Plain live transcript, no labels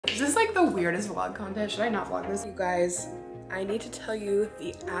this like the weirdest vlog content? Should I not vlog this? You guys, I need to tell you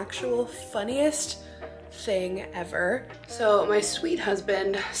the actual funniest thing ever. So my sweet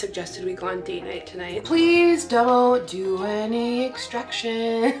husband suggested we go on date night tonight. Please don't do any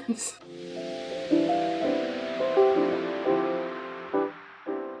extractions.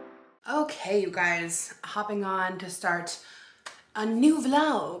 Okay, you guys, hopping on to start a new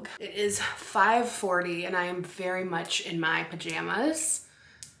vlog. It is 5:40 and I am very much in my pajamas,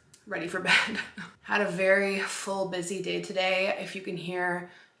 ready for bed. Had a very full, busy day today. If you can hear,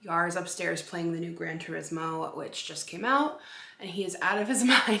 Yar's upstairs playing the new Gran Turismo, which just came out, and he is out of his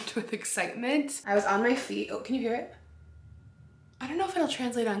mind with excitement. I was on my feet. Oh, can you hear it? I don't know if it'll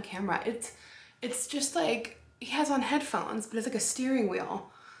translate on camera. It's just like, he has on headphones, but it's like a steering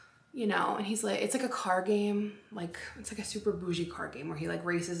wheel, you know, and he's like, it's like a car game, like it's like a super bougie car game where he like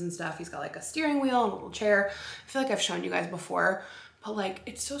races and stuff. He's got like a steering wheel and a little chair. I feel like I've shown you guys before, but like,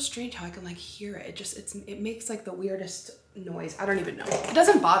 it's so strange how I can like hear it. It makes like the weirdest noise. I don't even know. It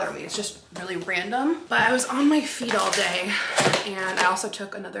doesn't bother me. It's just really random. But I was on my feet all day, and I also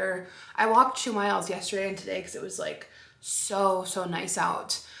took I walked 2 miles yesterday and today because it was like so nice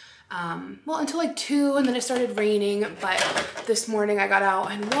out. Well, until like 2, and then it started raining, but this morning I got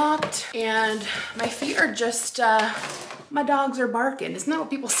out and walked, and my feet are just, my dogs are barking. Isn't that what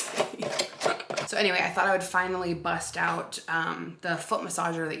people say? So anyway, I thought I would finally bust out the foot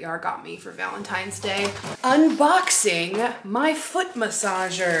massager that Yar got me for Valentine's Day. Unboxing my foot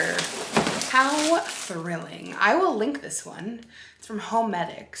massager. How thrilling. I will link this one. It's from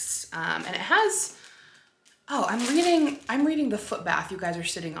Homedics, and it has, oh, I'm reading the foot bath you guys are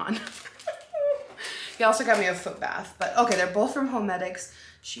sitting on. He also got me a foot bath, but okay, they're both from Homedics.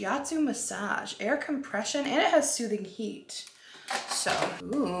 Shiatsu massage, air compression, and it has soothing heat. So,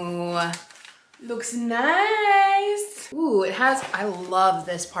 ooh, looks nice. Ooh, it has, I love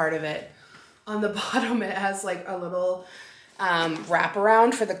this part of it. On the bottom, it has like a little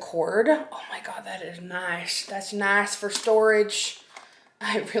wraparound for the cord. Oh my God, that is nice. That's nice for storage.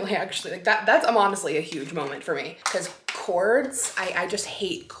 I really actually like that. That's honestly a huge moment for me because cords, I just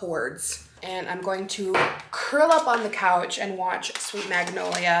hate cords. And I'm going to curl up on the couch and watch Sweet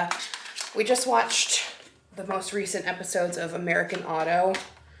Magnolia. We just watched the most recent episodes of American Auto,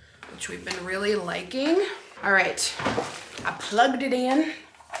 which we've been really liking. All right, I plugged it in.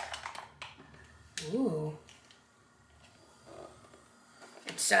 Ooh.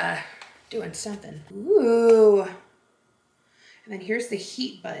 It's doing something. Ooh. And then here's the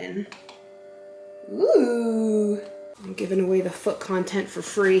heat button. Ooh. I'm giving away the foot content for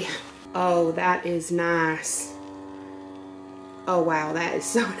free. Oh, that is nice. Oh wow, that is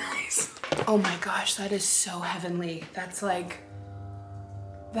so nice. Oh my gosh, that is so heavenly. That's like,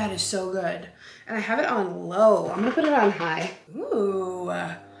 that is so good. And I have it on low. I'm gonna put it on high. Ooh.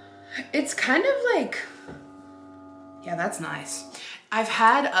 It's kind of like, yeah, that's nice. I've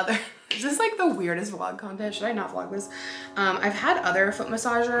had other, is this like the weirdest vlog content? Should I not vlog this? I've had other foot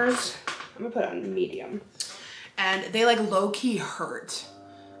massagers. I'm gonna put it on medium. And they like low-key hurt.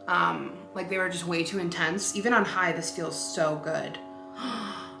 Like they were just way too intense. Even on high, this feels so good.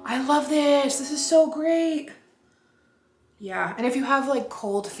 I love this. This is so great. Yeah, and if you have like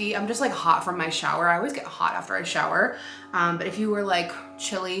cold feet, I'm just like hot from my shower. I always get hot after I shower. But if you were like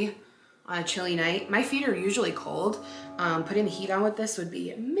chilly on a chilly night, my feet are usually cold. Putting the heat on with this would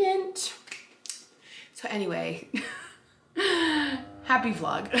be mint. So anyway, happy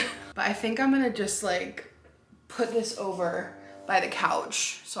vlog. But I think I'm gonna just like put this over by the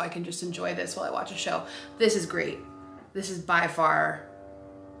couch so I can just enjoy this while I watch a show. This is great. This is by far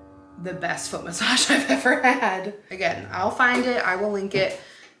the best foot massage I've ever had. Again, I'll find it, I will link it.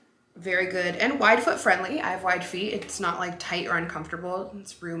 Very good and wide foot friendly. I have wide feet. It's not like tight or uncomfortable.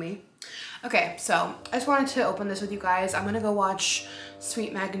 It's roomy. Okay, so I just wanted to open this with you guys. I'm gonna go watch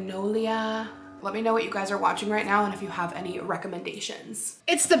Sweet Magnolia. Let me know what you guys are watching right now and if you have any recommendations.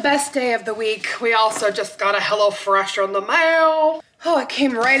 It's the best day of the week. We also just got a HelloFresh on the mail. Oh, it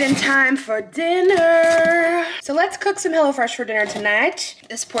came right in time for dinner. So let's cook some HelloFresh for dinner tonight.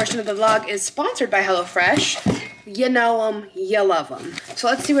 This portion of the vlog is sponsored by HelloFresh. You know them, you love them. So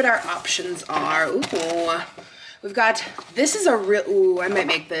let's see what our options are. Ooh. We've got, this is a real, ooh, I might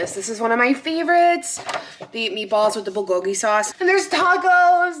make this. This is one of my favorites. The meatballs with the bulgogi sauce. And there's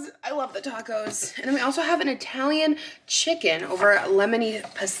tacos. I love the tacos. And then we also have an Italian chicken over lemony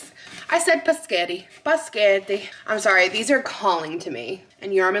I said paschetti. Paschetti. I'm sorry, these are calling to me.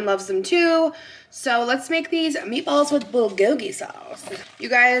 And Yarman loves them too. So let's make these meatballs with bulgogi sauce. You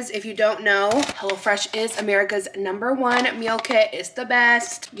guys, if you don't know, HelloFresh is America's #1 meal kit. It's the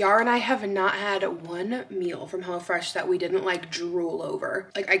best. Yar and I have not had one meal from HelloFresh that we didn't like drool over.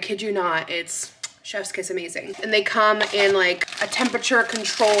 Like, I kid you not, it's chef's kiss amazing. And they come in like a temperature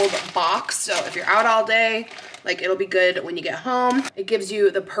controlled box. So if you're out all day, like, it'll be good when you get home. It gives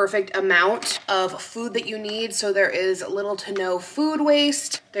you the perfect amount of food that you need, so there is little to no food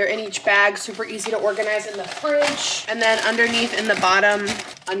waste. They're in each bag, super easy to organize in the fridge. And then underneath in the bottom,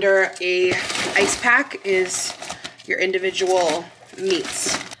 under a ice pack, is your individual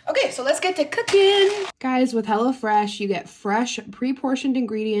meats. Okay, so let's get to cooking. Guys, with HelloFresh, you get fresh, pre-portioned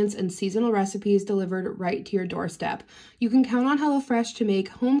ingredients and seasonal recipes delivered right to your doorstep. You can count on HelloFresh to make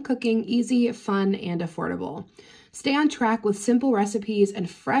home cooking easy, fun, and affordable. Stay on track with simple recipes and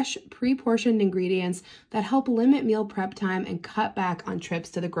fresh, pre-portioned ingredients that help limit meal prep time and cut back on trips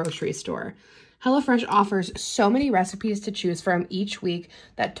to the grocery store. HelloFresh offers so many recipes to choose from each week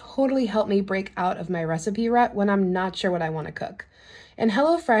that totally help me break out of my recipe rut when I'm not sure what I want to cook. And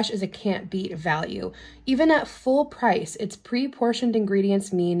HelloFresh is a can't-beat value. Even at full price, its pre-portioned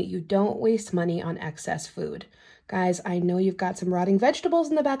ingredients mean you don't waste money on excess food. Guys, I know you've got some rotting vegetables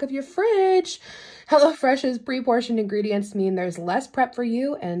in the back of your fridge. HelloFresh's pre-portioned ingredients mean there's less prep for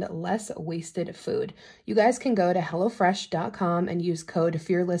you and less wasted food. You guys can go to HelloFresh.com and use code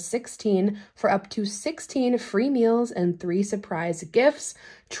FEARLESS16 for up to 16 free meals and 3 surprise gifts.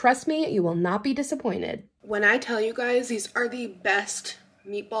 Trust me, you will not be disappointed. When I tell you guys these are the best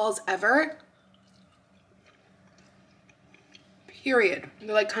meatballs ever, period.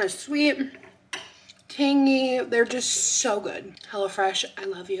 They're like kind of sweet, tangy. They're just so good. HelloFresh, I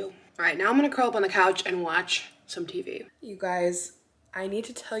love you. All right, now I'm gonna curl up on the couch and watch some TV. You guys, I need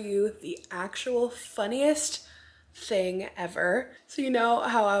to tell you the actual funniest thing ever. So you know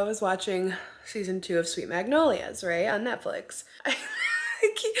how I was watching season 2 of Sweet Magnolias, right, on Netflix.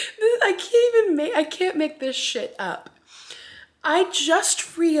 I can't make this shit up. I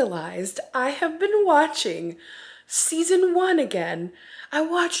just realized I have been watching season 1 again. I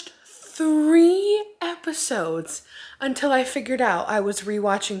watched 3 episodes until I figured out I was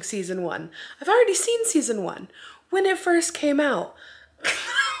rewatching season 1. I've already seen season 1 when it first came out.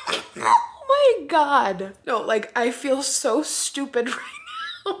 Oh my God. No, like, I feel so stupid right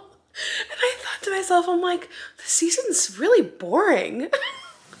now. And I thought to myself, I'm like, the season's really boring.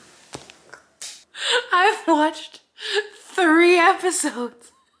 I've watched 3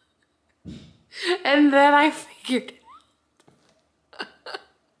 episodes and then I figured it out.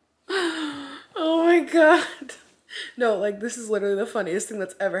 Oh my God. No, like, this is literally the funniest thing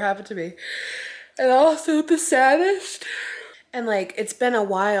that's ever happened to me. And also the saddest. And like, it's been a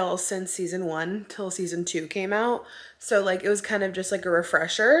while since season 1 till season 2 came out. So like, it was kind of just like a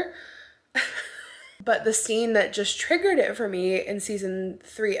refresher. But the scene that just triggered it for me in season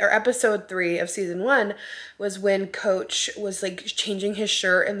 3 or episode 3 of season 1 was when Coach was like changing his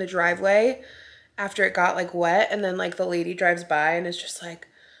shirt in the driveway after it got like wet. And then like the lady drives by and is just like,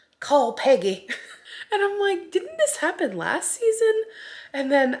 call Peggy. And I'm like, didn't this happen last season?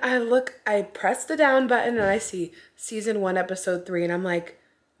 And then I press the down button and I see season 1, episode 3. And I'm like,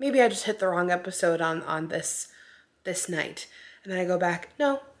 maybe I just hit the wrong episode on this night. And then I go back,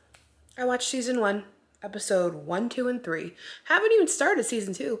 no, I watched season 1, episode 1, 2, and 3. Haven't even started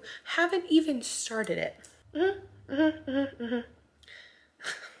season 2. Haven't even started it.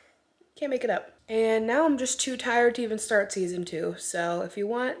 Can't make it up. And now I'm just too tired to even start season 2. So if you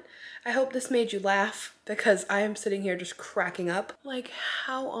want, I hope this made you laugh because I am sitting here just cracking up. Like,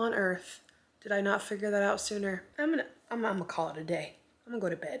 how on earth did I not figure that out sooner? I'm gonna call it a day. I'm gonna go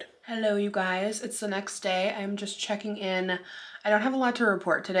to bed. Hello, you guys. It's the next day. I'm just checking in. I don't have a lot to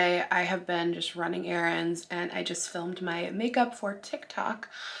report today. I have been just running errands and I just filmed my makeup for TikTok.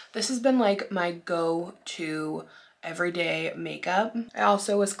 This has been like my go-to everyday makeup. I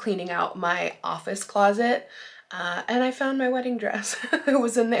also was cleaning out my office closet and I found my wedding dress. It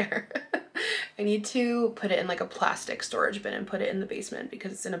was in there. I need to put it in like a plastic storage bin and put it in the basement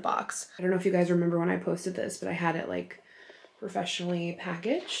because it's in a box. I don't know if you guys remember when I posted this, but I had it like professionally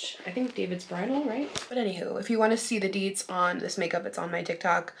packaged. I think David's bridal, right? But anywho, if you want to see the deets on this makeup, it's on my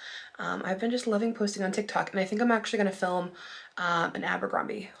TikTok. I've been just loving posting on TikTok, and I think I'm actually gonna film an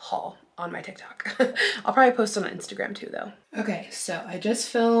Abercrombie haul on my TikTok. I'll probably post it on Instagram too though. Okay, so I just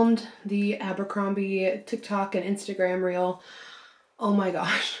filmed the Abercrombie TikTok and Instagram reel. Oh my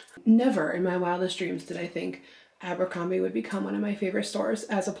gosh. Never in my wildest dreams did I think Abercrombie would become one of my favorite stores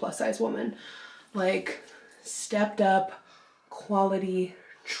as a plus size woman. Like, stepped up, quality,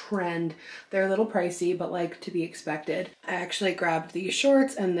 trend. They're a little pricey, but like to be expected. I actually grabbed these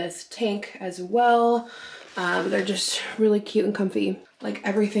shorts and this tank as well. They're just really cute and comfy. Like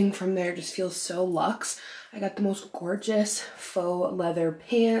everything from there just feels so luxe. I got the most gorgeous faux leather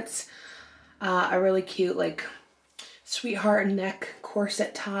pants, a really cute like sweetheart neck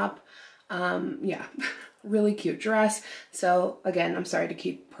corset top. Yeah, really cute dress. So again, I'm sorry to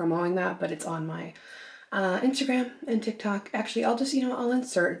keep promoting that, but it's on my Instagram and TikTok. Actually, I'll just, I'll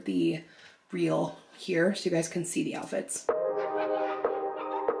insert the reel here so you guys can see the outfits.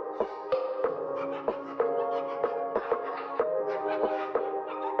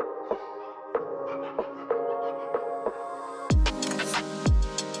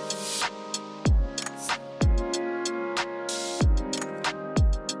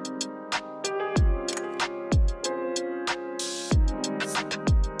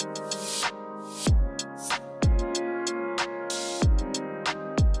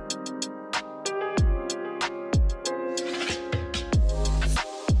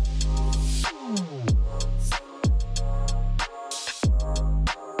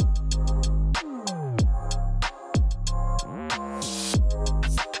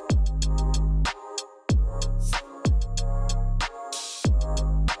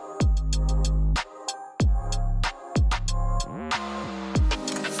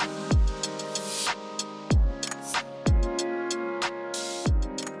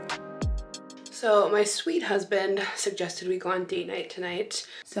 So my sweet husband suggested we go on date night tonight.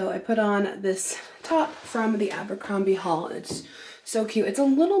 So I put on this top from the Abercrombie haul. It's so cute. It's a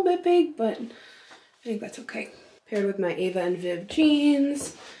little bit big, but I think that's okay. Paired with my Ava and Viv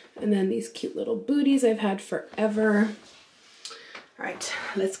jeans. And then these cute little booties I've had forever. All right,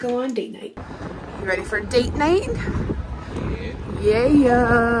 let's go on date night. You ready for date night?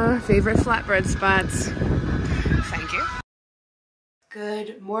 Yeah. Favorite flatbread spots. Thank you.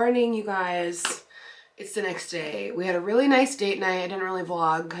 Good morning, you guys. It's the next day. We had a really nice date night. I didn't really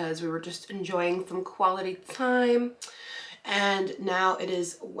vlog because we were just enjoying some quality time. And now it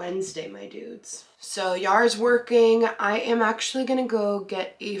is Wednesday, my dudes. So Yar's working. I am actually gonna go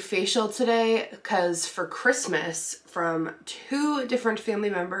get a facial today because for Christmas from 2 different family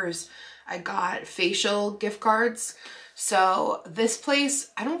members, I got facial gift cards. So this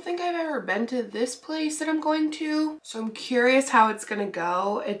place, I don't think I've ever been to this place that I'm going to. So I'm curious how it's gonna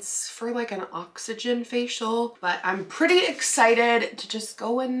go. It's for like an oxygen facial, but I'm pretty excited to just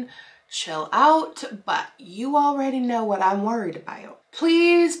go and chill out. But you already know what I'm worried about.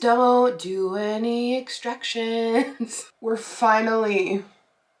 Please don't do any extractions. We're finally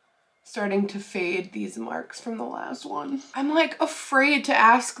starting to fade these marks from the last one. I'm like afraid to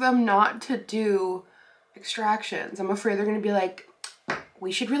ask them not to do extractions. I'm afraid they're gonna be like,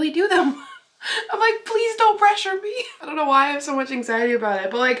 we should really do them. I'm like, please don't pressure me. I don't know why I have so much anxiety about it,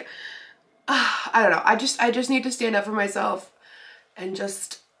 but like, I don't know. I just need to stand up for myself and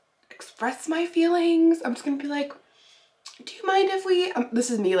just express my feelings. I'm just gonna be like, do you mind if we, this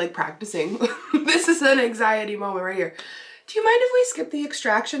is me like practicing. This is an anxiety moment right here. Do you mind if we skip the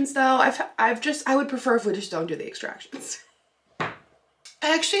extractions though? I would prefer if we just don't do the extractions.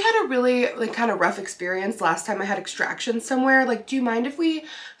 I actually had a really like kind of rough experience last time I had extractions somewhere. Like, do you mind if we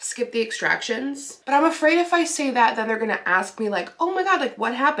skip the extractions? But I'm afraid if I say that, then they're gonna ask me like, oh my God, like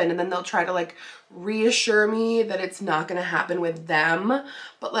what happened? And then they'll try to like reassure me that it's not gonna happen with them.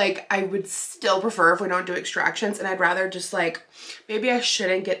 But like, I would still prefer if we don't do extractions, and I'd rather just like, maybe I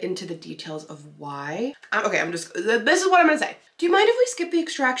shouldn't get into the details of why. Okay, this is what I'm gonna say. Do you mind if we skip the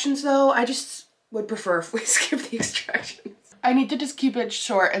extractions though? I just would prefer if we skip the extractions. I need to just keep it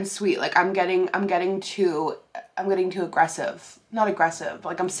short and sweet. Like I'm getting too aggressive. Not aggressive, but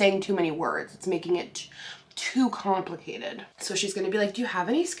like I'm saying too many words. It's making it too complicated. So she's gonna be like, do you have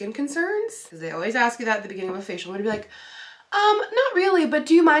any skin concerns? Because they always ask you that at the beginning of a facial. I'm gonna be like, not really, but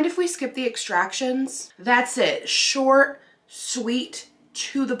do you mind if we skip the extractions? That's it. Short, sweet,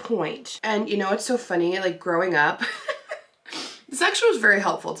 to the point. And you know, it's so funny, like growing up, this actually was very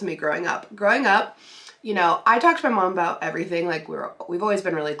helpful to me growing up. Growing up, you know, I talked to my mom about everything. Like we've always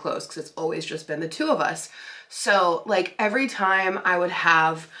been really close because it's always just been the 2 of us. So like every time I would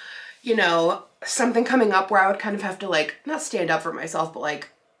have, you know, something coming up where I would kind of have to like, not stand up for myself, but like,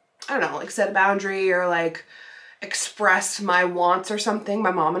 I don't know, like set a boundary or like express my wants or something,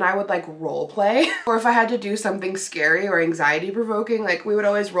 my mom and I would like role play. Or if I had to do something scary or anxiety provoking, like we would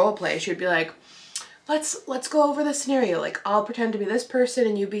always role play. She would be like, let's go over the scenario. Like I'll pretend to be this person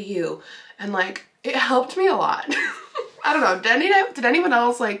and you be you. And like, it helped me a lot. I don't know, did anyone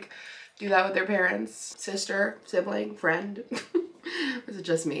else like do that with their parents? Sister, sibling, friend? Was it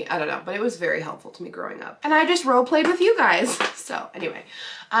just me? I don't know, but it was very helpful to me growing up. And I just role played with you guys. So anyway,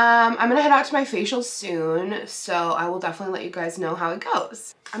 I'm gonna head out to my facial soon, so I will definitely let you guys know how it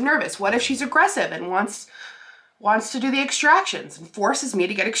goes. I'm nervous. What if she's aggressive and wants to do the extractions and forces me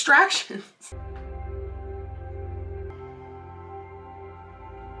to get extractions?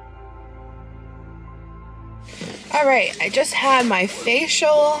 All right, I just had my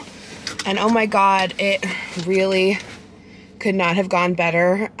facial and oh my God, it really could not have gone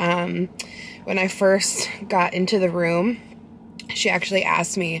better. When I first got into the room, she actually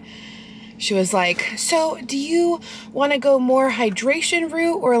asked me, she was like, so do you want to go more hydration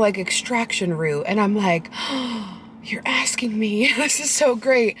route or like extraction route? And I'm like, oh, you're asking me. This is so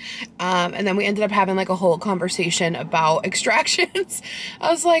great. And then we ended up having like a whole conversation about extractions.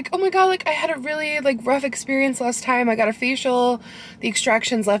 I was like, oh my God, like I had a really like rough experience last time. I got a facial. The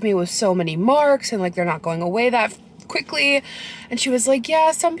extractions left me with so many marks and like they're not going away that quickly. And she was like,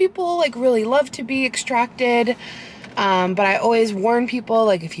 yeah, some people like really love to be extracted. But I always warn people,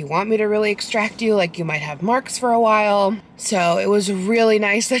 like, if you want me to really extract you, like, you might have marks for a while. So it was really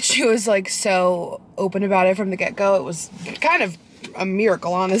nice that she was, like, so open about it from the get-go. It was kind of a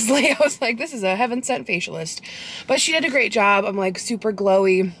miracle, honestly. I was like, this is a heaven-sent facialist. But she did a great job. I'm, like, super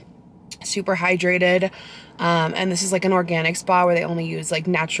glowy, super hydrated. And this is like an organic spa where they only use like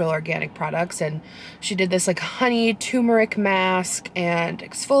natural organic products, and she did this like honey turmeric mask and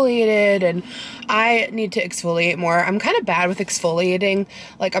exfoliated, and I need to exfoliate more. I'm kind of bad with exfoliating.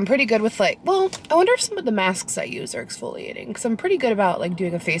 Like I'm pretty good with like, well, I wonder if some of the masks I use are exfoliating, because I'm pretty good about like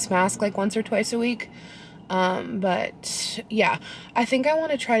doing a face mask like once or twice a week. But yeah, I think I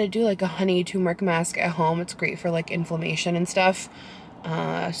want to try to do like a honey turmeric mask at home. It's great for like inflammation and stuff.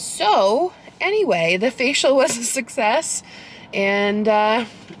 So anyway, the facial was a success, and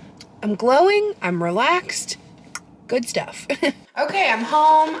I'm glowing, I'm relaxed, good stuff. Okay, I'm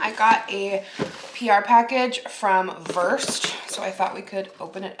home. I got a PR package from Versed, so I thought we could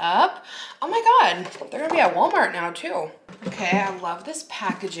open it up. Oh my God, they're gonna be at Walmart now too. Okay, I love this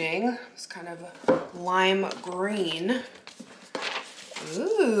packaging. It's kind of lime green.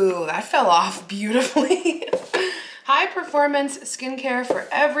 Ooh, that fell off beautifully. High performance skincare for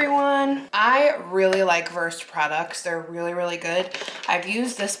everyone. I really like Versed products. They're really, really good. I've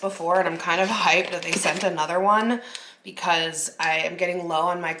used this before and I'm kind of hyped that they sent another one because I am getting low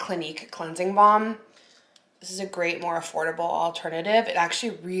on my Clinique cleansing balm. This is a great, more affordable alternative. It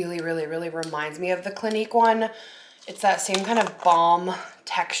actually really, really, really reminds me of the Clinique one. It's that same kind of balm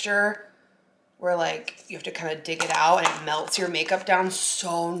texture where like you have to kind of dig it out and it melts your makeup down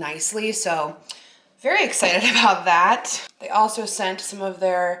so nicely. So very excited about that. They also sent some of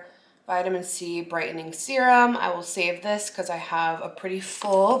their vitamin C brightening serum. I will save this because I have a pretty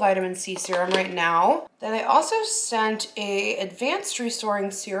full vitamin C serum right now. Then they also sent a advanced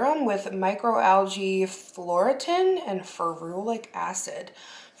restoring serum with microalgae fluoretin and ferulic acid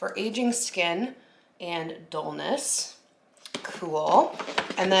for aging skin and dullness. Cool.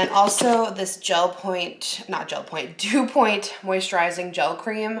 And then also this Dew Point moisturizing gel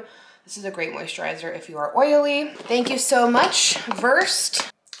cream. This is a great moisturizer if you are oily. Thank you so much,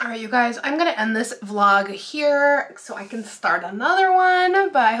 Versed. All right, you guys, I'm gonna end this vlog here so I can start another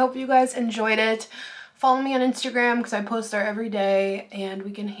one, but I hope you guys enjoyed it. Follow me on Instagram because I post there every day and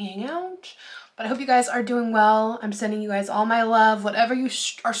we can hang out. But I hope you guys are doing well. I'm sending you guys all my love. Whatever you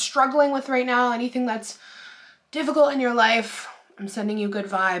are struggling with right now, anything that's difficult in your life, I'm sending you good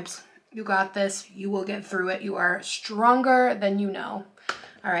vibes. You got this. You will get through it. You are stronger than you know.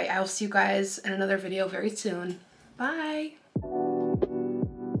 All right, I will see you guys in another video very soon. Bye.